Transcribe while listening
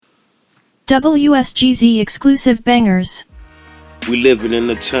WSGZ exclusive bangers. We living in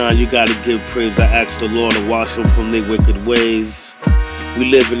a time you gotta give praise. I ask the Lord to wash them from their wicked ways. We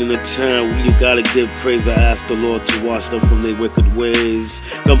living in a time where you gotta give praise. I ask the Lord to wash them from their wicked ways.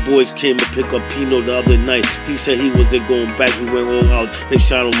 Them boys came to pick up Pino the other night. He said he wasn't going back, he went all out. They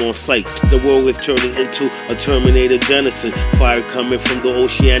shot him on sight. The world is turning into a Terminator Genesis. Fire coming from the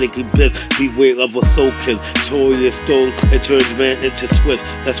oceanic abyss. Beware of a soul kiss. Tory is stone, it turns man into Swiss.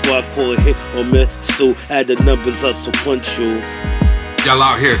 That's why I call it hit or miss. So add the numbers up sequential. Y'all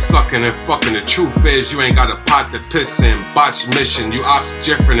out here sucking and fucking. The truth is you ain't got a pot to piss in. Botch mission, you ops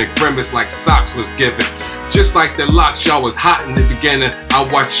different and grimace like socks was given. Just like the locks, y'all was hot in the beginning. I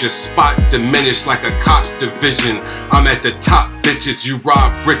watch your spot diminish like a cop's division. I'm at the top, bitches. You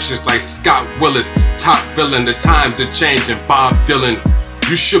rob riches like Scott Willis. Top villain, the times are changing. Bob Dylan,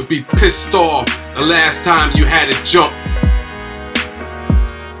 you should be pissed off. The last time you had a jump,